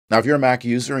Now, if you're a Mac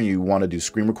user and you want to do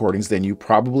screen recordings, then you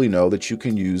probably know that you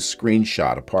can use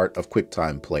Screenshot, a part of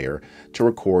QuickTime Player, to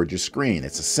record your screen.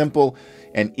 It's a simple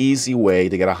and easy way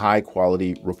to get a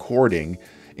high-quality recording,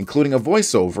 including a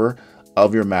voiceover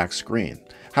of your Mac screen.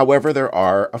 However, there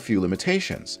are a few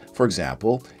limitations. For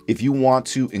example, if you want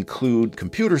to include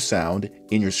computer sound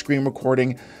in your screen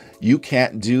recording, you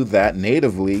can't do that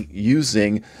natively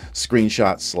using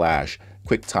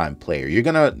Screenshot/QuickTime Player. You're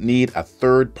going to need a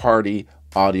third-party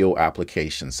audio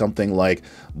application, something like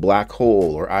Black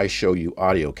Hole or iShowU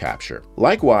Audio Capture.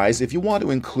 Likewise, if you want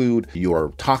to include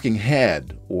your talking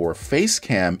head or face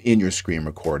cam in your screen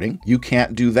recording, you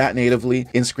can't do that natively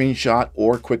in Screenshot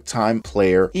or QuickTime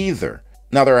Player either.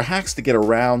 Now, there are hacks to get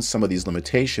around some of these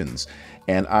limitations,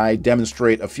 and I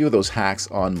demonstrate a few of those hacks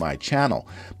on my channel.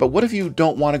 But what if you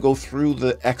don't want to go through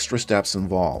the extra steps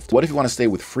involved? What if you want to stay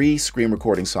with free screen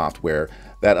recording software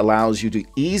that allows you to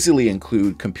easily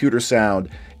include computer sound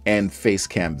and face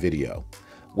cam video?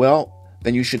 Well,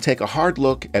 then you should take a hard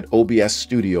look at OBS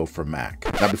Studio for Mac.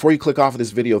 Now, before you click off of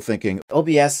this video thinking,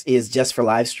 OBS is just for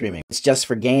live streaming. It's just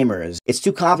for gamers. It's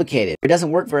too complicated. It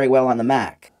doesn't work very well on the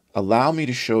Mac. allow me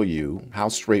to show you how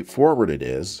straightforward it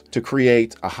is to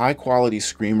create a high-quality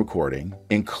screen recording,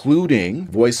 including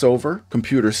voiceover,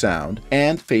 computer sound,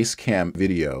 and face cam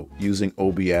video using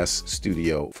OBS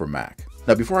Studio for Mac.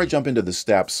 Now, before I jump into the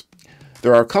steps,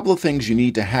 there are a couple of things you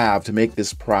need to have to make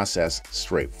this process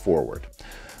straightforward.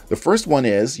 The first one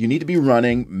is you need to be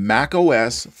running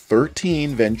macOS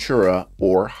 13 Ventura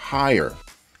or higher.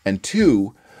 And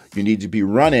two, you need to be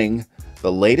running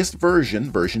the latest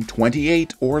version, version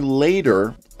 28 or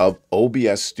later, of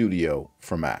OBS Studio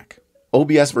for Mac.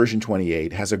 OBS version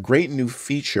 28 has a great new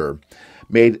feature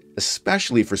made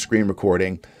especially for screen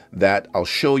recording that I'll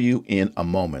show you in a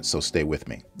moment, so stay with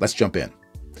me. Let's jump in.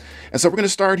 And so we're going to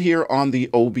start here on the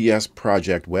OBS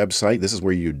project website. This is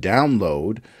where you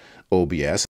download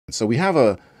OBS. So we have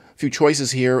a few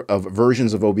choices here of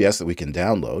versions of OBS that we can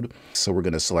download. So we're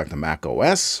going to select the Mac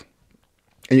OS.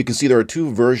 And you can see there are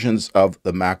two versions of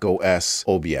the Mac OS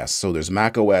OBS. So there's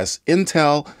Mac OS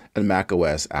Intel and Mac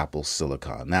OS Apple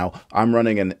Silicon. Now, I'm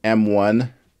running an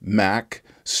M1 Mac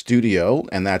Studio,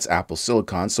 and that's Apple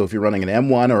Silicon. So if you're running an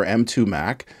M1 or M2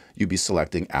 Mac, you'd be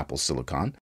selecting Apple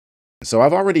Silicon. So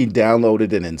I've already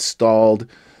downloaded and installed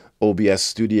OBS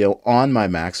Studio on my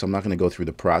Mac, so I'm not going to go through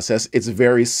the process. It's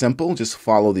very simple. Just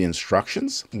follow the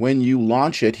instructions. When you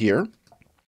launch it here,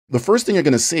 the first thing you're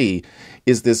going to see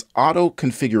is this auto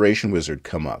configuration wizard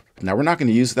come up. Now, we're not going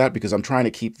to use that because I'm trying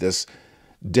to keep this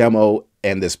demo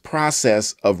and this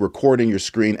process of recording your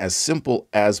screen as simple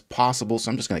as possible,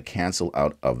 so I'm just going to cancel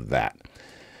out of that.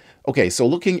 Okay, so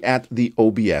looking at the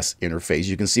OBS interface,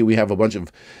 you can see we have a bunch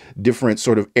of different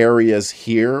sort of areas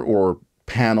here, or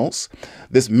panels.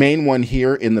 This main one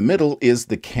here in the middle is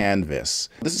the canvas.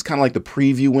 This is kind of like the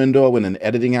preview window in an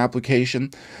editing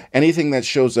application. Anything that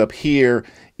shows up here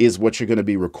is what you're going to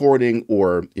be recording,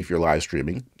 or if you're live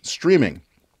streaming.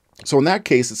 So in that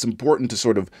case, it's important to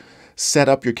sort of set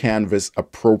up your canvas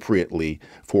appropriately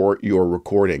for your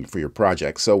recording, for your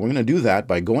project. So we're going to do that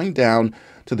by going down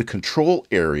to the control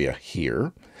area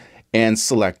here and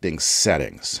selecting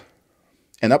settings.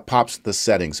 And up pops the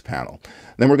settings panel.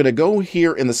 Then we're going to go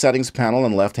here in the settings panel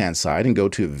on the left-hand side and go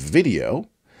to video.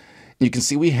 You can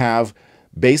see we have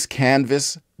base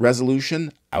canvas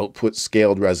resolution, output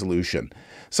scaled resolution.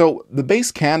 So the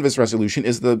base canvas resolution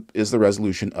is the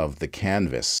resolution of the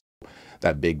canvas,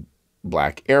 that big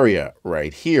black area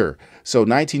right here. So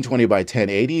 1920 by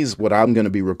 1080 is what I'm going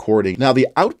to be recording. Now the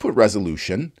output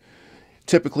resolution,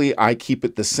 typically I keep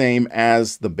it the same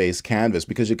as the base canvas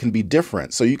because it can be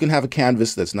different. So you can have a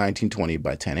canvas that's 1920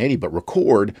 by 1080, but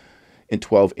record in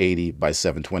 1280 by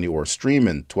 720 or stream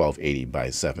in 1280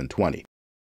 by 720.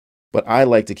 But I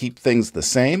like to keep things the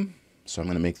same, so I'm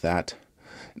going to make that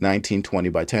 1920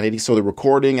 by 1080. So the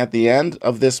recording at the end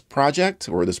of this project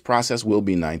or this process will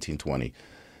be 1920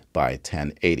 by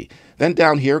 1080. Then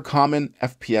down here, common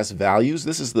FPS values.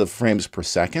 This is the frames per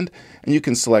second, and you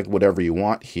can select whatever you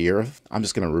want here. I'm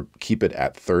just going to keep it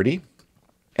at 30.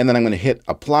 And then I'm going to hit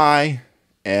apply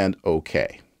and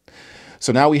OK.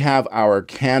 So now we have our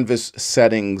canvas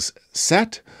settings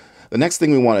set. The next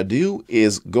thing we want to do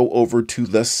is go over to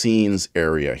the scenes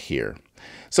area here.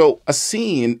 So a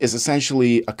scene is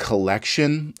essentially a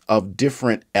collection of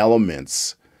different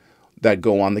elements that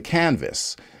go on the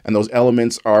canvas. And those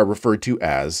elements are referred to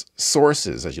as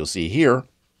sources. As you'll see here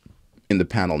in the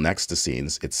panel next to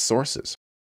scenes, it's sources.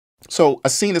 So a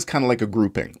scene is kind of like a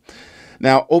grouping.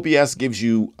 Now, OBS gives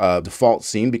you a default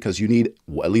scene because you need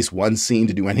at least one scene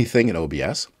to do anything in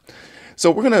OBS. So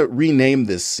we're going to rename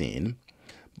this scene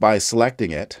by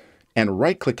selecting it and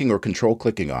right-clicking or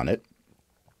control-clicking on it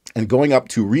and going up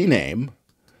to rename.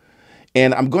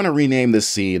 And I'm going to rename this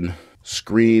scene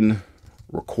screen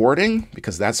recording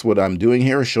because that's what I'm doing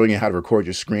here, showing you how to record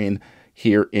your screen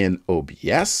here in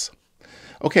OBS.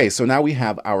 Okay, so now we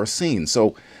have our scene.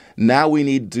 So now we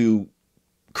need to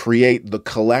create the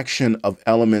collection of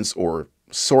elements or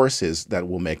sources that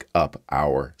will make up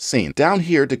our scene. Down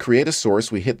here to create a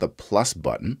source, we hit the plus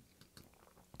button.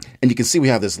 And you can see we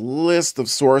have this list of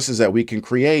sources that we can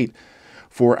create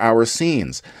for our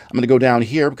scenes. I'm going to go down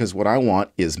here because what I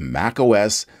want is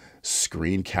macOS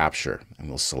screen capture. And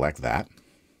we'll select that.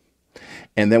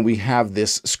 And then we have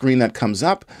this screen that comes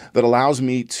up that allows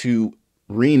me to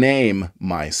rename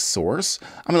my source.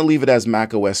 I'm going to leave it as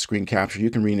macOS screen capture. You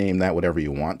can rename that whatever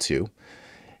you want to.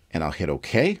 And I'll hit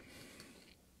OK.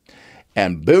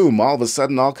 And boom, all of a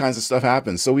sudden, all kinds of stuff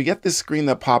happens. So we get this screen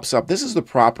that pops up. This is the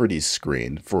properties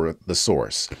screen for the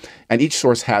source. And each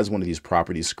source has one of these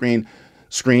properties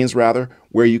screens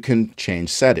where you can change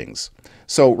settings.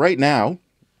 So right now,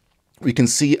 we can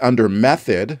see under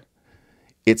method,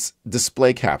 it's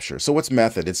display capture. So what's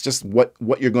method? It's just what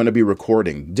you're going to be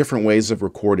recording, different ways of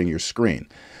recording your screen.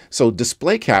 So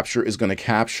display capture is going to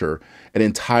capture an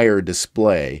entire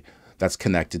display that's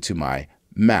connected to my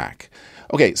Mac.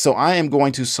 Okay, so I am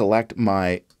going to select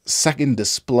my second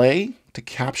display to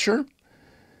capture.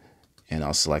 And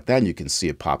I'll select that, and you can see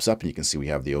it pops up, and you can see we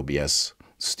have the OBS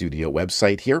Studio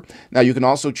website here. Now, you can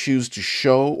also choose to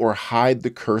show or hide the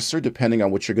cursor, depending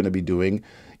on what you're going to be doing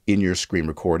in your screen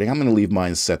recording. I'm going to leave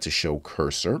mine set to show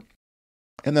cursor.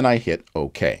 And then I hit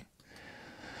OK.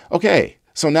 Okay,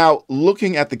 so now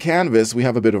looking at the canvas, we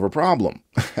have a bit of a problem.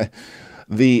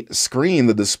 The screen,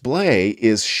 the display,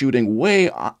 is shooting way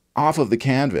off of the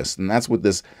canvas. And that's what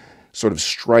this sort of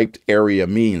striped area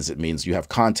means. It means you have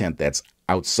content that's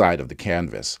outside of the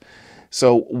canvas.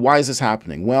 So why is this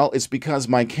happening? Well, it's because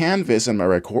my canvas and my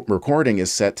recording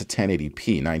is set to 1080p,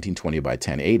 1920 by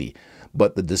 1080.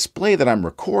 But the display that I'm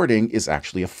recording is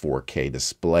actually a 4K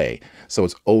display. So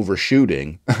it's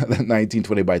overshooting the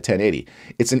 1920 by 1080.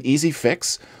 It's an easy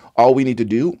fix. All we need to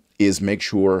do is make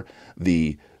sure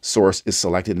the source is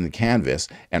selected in the canvas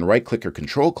and right-click or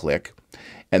control-click.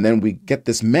 And then we get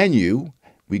this menu.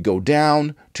 We go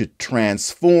down to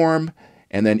transform.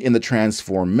 And then in the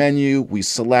transform menu, we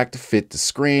select fit to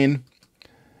screen.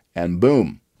 And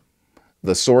boom,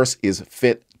 the source is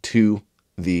fit to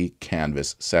the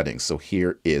canvas settings. So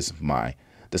here is my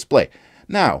display.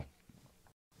 Now,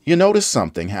 you notice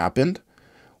something happened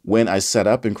when I set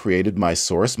up and created my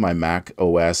source, my Mac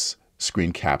OS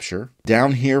screen capture.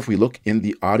 Down here, if we look in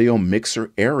the audio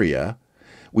mixer area,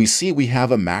 we see we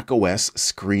have a Mac OS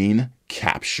screen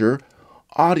capture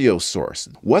audio source.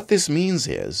 What this means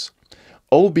is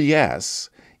OBS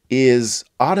is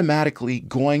automatically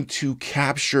going to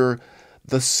capture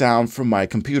the sound from my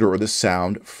computer or the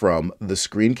sound from the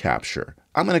screen capture.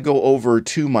 I'm going to go over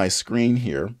to my screen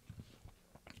here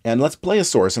and let's play a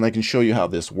source and I can show you how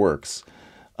this works.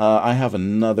 I have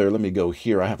another, let me go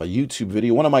here. I have a YouTube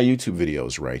video, one of my YouTube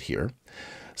videos right here.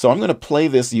 So I'm going to play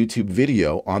this YouTube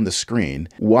video on the screen.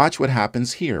 Watch what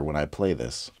happens here when I play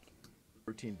this.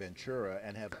 Ventura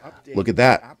and have updated Look at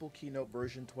that. Apple Keynote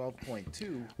version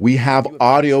 12.2. We have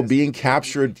audio being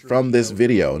captured from this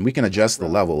video, and we can adjust the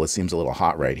level. It seems a little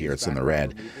hot right here. It's in the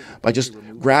red. By just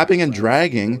grabbing and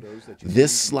dragging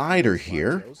this slider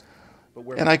here,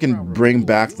 and I can bring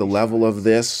back the level of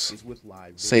this,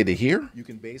 say to here,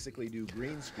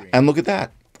 and look at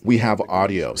that. We have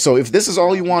audio. So if this is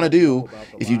all you want to do,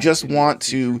 if you just want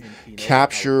to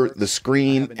capture the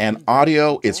screen and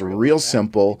audio, it's real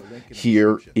simple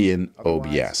here in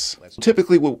OBS.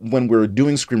 Typically, when we're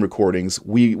doing screen recordings,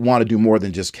 we want to do more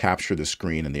than just capture the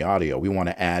screen and the audio. We want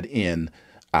to add in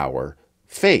our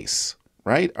face,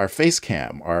 right? Our face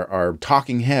cam, our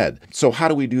talking head. So how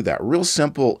do we do that? Real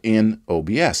simple in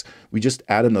OBS. We just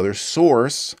add another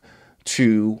source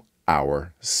to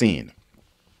our scene.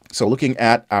 So looking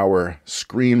at our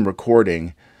screen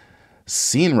recording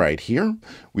scene right here,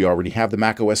 we already have the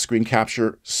macOS screen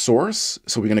capture source.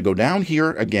 So we're going to go down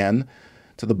here again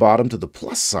to the bottom to the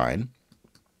plus sign.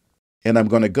 And I'm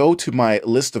going to go to my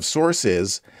list of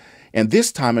sources. And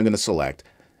this time I'm going to select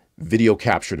video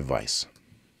capture device.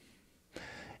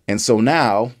 And so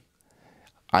now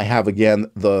I have again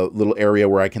the little area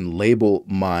where I can label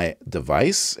my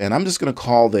device. And I'm just going to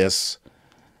call this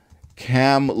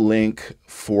CamLink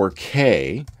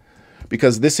 4K,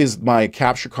 because this is my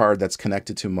capture card that's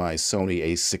connected to my Sony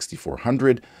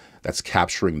a6400 that's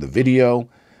capturing the video.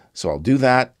 So I'll do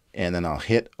that, and then I'll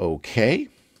hit OK.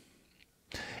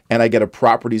 And I get a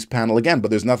properties panel again, but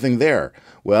there's nothing there.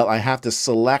 Well, I have to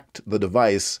select the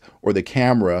device or the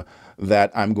camera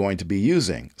that I'm going to be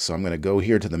using. So I'm going to go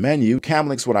here to the menu. Cam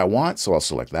link's what I want, so I'll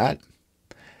select that.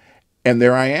 And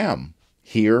there I am,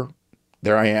 here,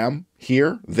 there I am,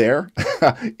 here, there,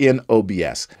 in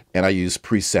OBS. And I use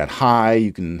preset high.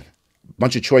 You can, a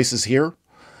bunch of choices here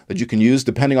that you can use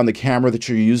depending on the camera that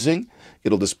you're using.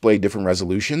 It'll display different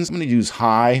resolutions. I'm going to use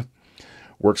high,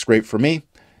 works great for me,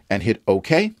 and hit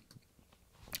OK.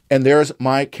 And there's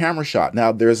my camera shot.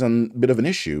 Now there's a bit of an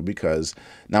issue because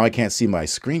now I can't see my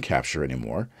screen capture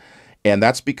anymore. And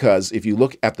that's because if you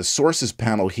look at the sources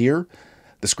panel here,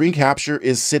 the screen capture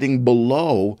is sitting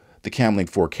below the Camlink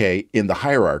 4K in the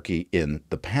hierarchy in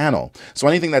the panel. So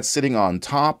anything that's sitting on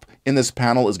top in this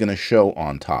panel is going to show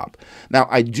on top. Now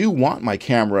I do want my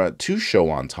camera to show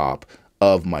on top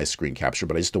of my screen capture,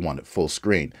 but I just don't want it full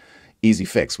screen. Easy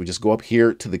fix. We just go up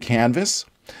here to the canvas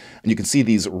and you can see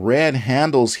these red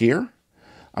handles here.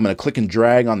 I'm going to click and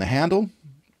drag on the handle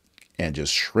and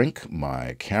just shrink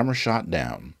my camera shot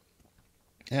down.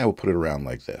 Yeah, we'll put it around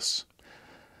like this.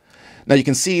 Now you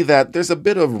can see that there's a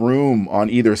bit of room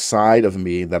on either side of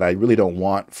me that I really don't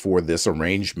want for this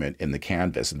arrangement in the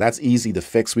canvas. And that's easy to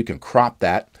fix. We can crop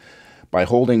that by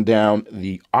holding down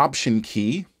the Option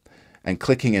key and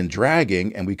clicking and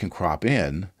dragging, and we can crop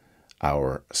in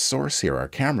our source here, our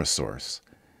camera source.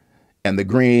 And the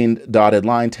green dotted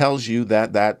line tells you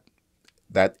that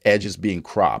that edge is being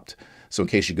cropped. So in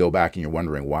case you go back and you're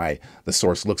wondering why the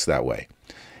source looks that way.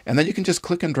 And then you can just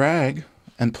click and drag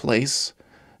and place.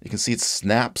 You can see it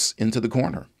snaps into the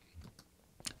corner.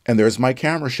 And there's my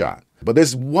camera shot. But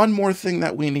there's one more thing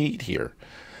that we need here.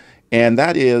 And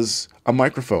that is a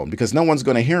microphone, because no one's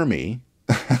going to hear me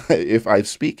if I'm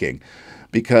speaking,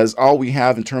 because all we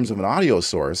have in terms of an audio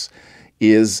source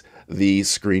is the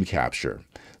screen capture.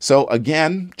 So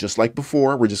again, just like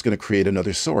before, we're just going to create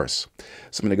another source.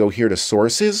 So I'm going to go here to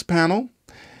Sources panel,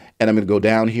 and I'm going to go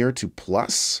down here to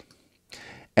Plus.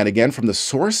 And again, from the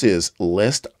Sources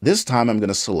list, this time I'm going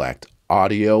to select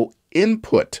Audio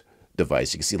Input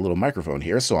Device. You can see a little microphone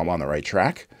here, so I'm on the right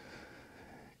track.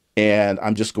 And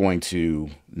I'm just going to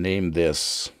name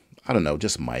this, I don't know,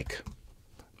 just mic.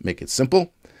 Make it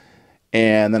simple.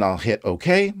 And then I'll hit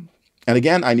OK. And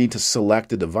again, I need to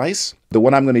select a device. The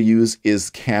one I'm going to use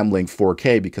is Camlink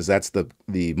 4K because that's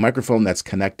the microphone that's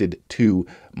connected to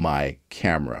my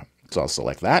camera. So I'll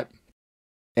select that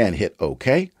and hit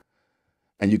OK.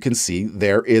 And you can see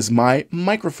there is my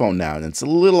microphone now. And it's a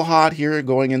little hot here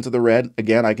going into the red.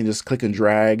 Again, I can just click and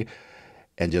drag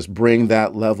and just bring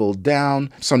that level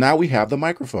down. So now we have the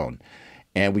microphone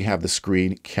and we have the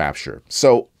screen capture.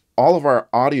 So all of our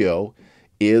audio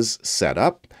is set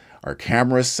up. Our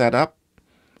camera is set up.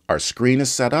 Our screen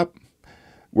is set up.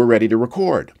 We're ready to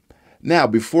record. Now,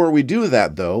 before we do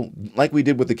that, though, like we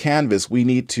did with the canvas, we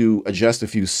need to adjust a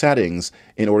few settings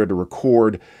in order to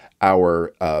record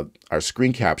our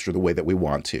screen capture the way that we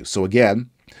want to. So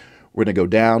again, we're going to go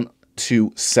down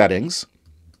to Settings,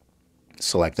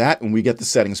 select that, and we get the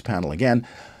Settings panel again.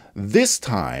 This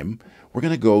time, we're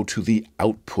going to go to the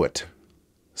Output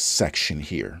section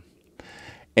here.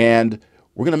 And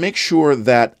we're going to make sure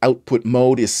that output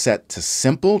mode is set to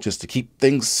simple, just to keep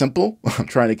things simple. I'm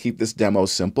trying to keep this demo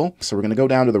simple. So we're going to go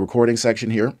down to the recording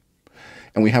section here,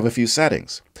 and we have a few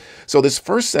settings. So this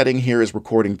first setting here is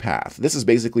recording path. This is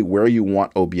basically where you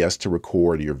want OBS to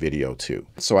record your video to.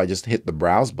 So I just hit the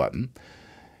Browse button,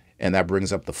 and that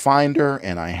brings up the Finder,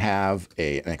 and I have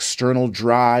an external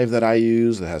drive that I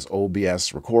use that has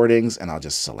OBS recordings, and I'll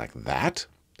just select that.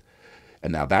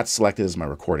 And now that's selected as my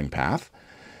recording path.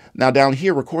 Now down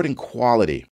here, recording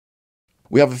quality.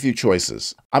 We have a few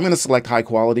choices. I'm going to select high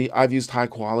quality. I've used high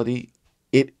quality.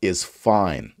 It is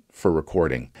fine for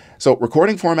recording. So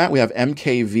recording format, we have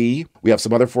MKV. We have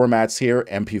some other formats here.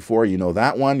 MP4, you know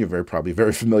that one. You're probably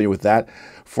very familiar with that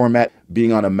format.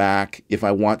 Being on a Mac, if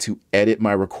I want to edit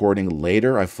my recording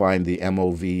later, I find the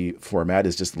MOV format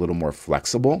is just a little more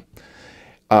flexible.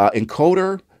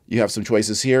 Encoder, you have some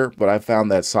choices here, but I found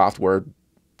that software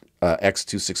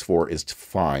X264 is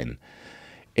fine.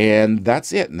 And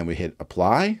that's it. And then we hit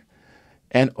Apply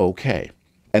and OK.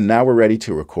 And now we're ready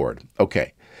to record.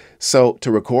 Okay. So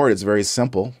to record, it's very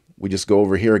simple. We just go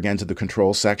over here again to the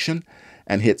Control section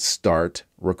and hit Start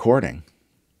Recording.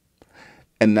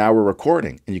 And now we're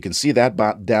recording. And you can see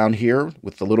that down here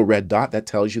with the little red dot that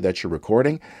tells you that you're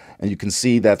recording. And you can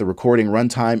see that the recording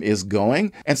runtime is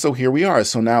going. And so here we are.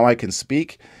 So now I can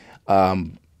speak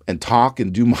and talk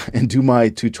and do my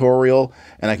tutorial,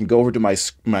 and I can go over to my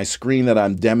screen that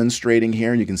I'm demonstrating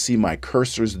here, and you can see my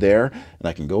cursors there, and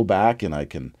I can go back and I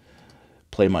can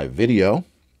play my video,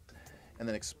 and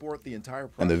then export the entire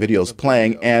and the project video's as a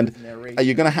playing, video and with narration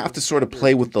you're going to have to sort of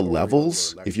play with the tutorial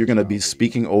levels or if you're going to be lecture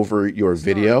speaking over your Start.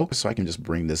 video. So I can just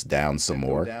bring this down some Then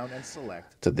go more down and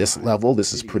select to this Live level.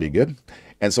 This is Video. pretty good.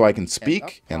 And so I can And up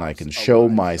speak and I can pops a show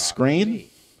live my shot of screen, me.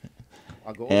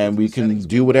 I'll go over and to we the can settings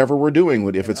do window, whatever we're doing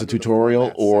with, if and it's a under the tutorial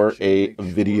format or section, a make sure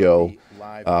video the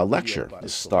live video lecture. button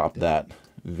Just is stop selected. that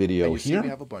video And you see here. we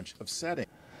have a bunch of settings.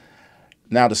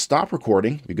 Now to stop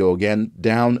recording, we go again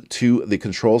down to the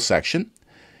control section,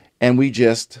 and we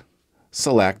just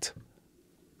select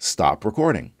stop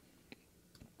recording.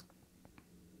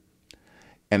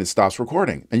 And it stops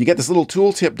recording. And you get this little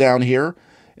tooltip down here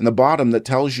in the bottom that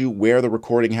tells you where the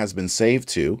recording has been saved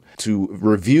to. To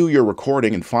review your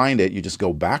recording and find it, you just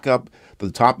go back up to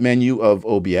the top menu of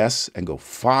OBS and go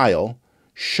File,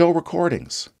 Show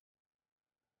Recordings.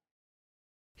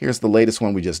 Here's the latest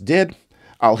one we just did.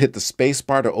 I'll hit the space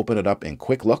bar to open it up in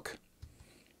Quick Look.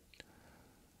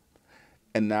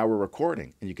 And now we're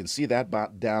recording. And you can see that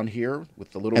down here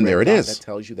with the little red there it dot is. that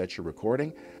tells you that you're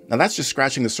recording. Now that's just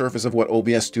scratching the surface of what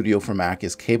OBS Studio for Mac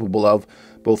is capable of,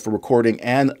 both for recording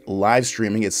and live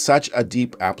streaming. It's such a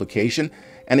deep application,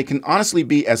 and it can honestly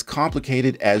be as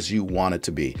complicated as you want it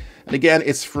to be. And again,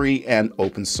 it's free and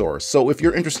open source. So if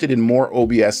you're interested in more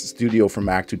OBS Studio for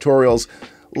Mac tutorials,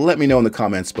 let me know in the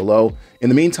comments below. In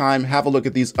the meantime, have a look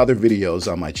at these other videos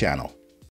on my channel.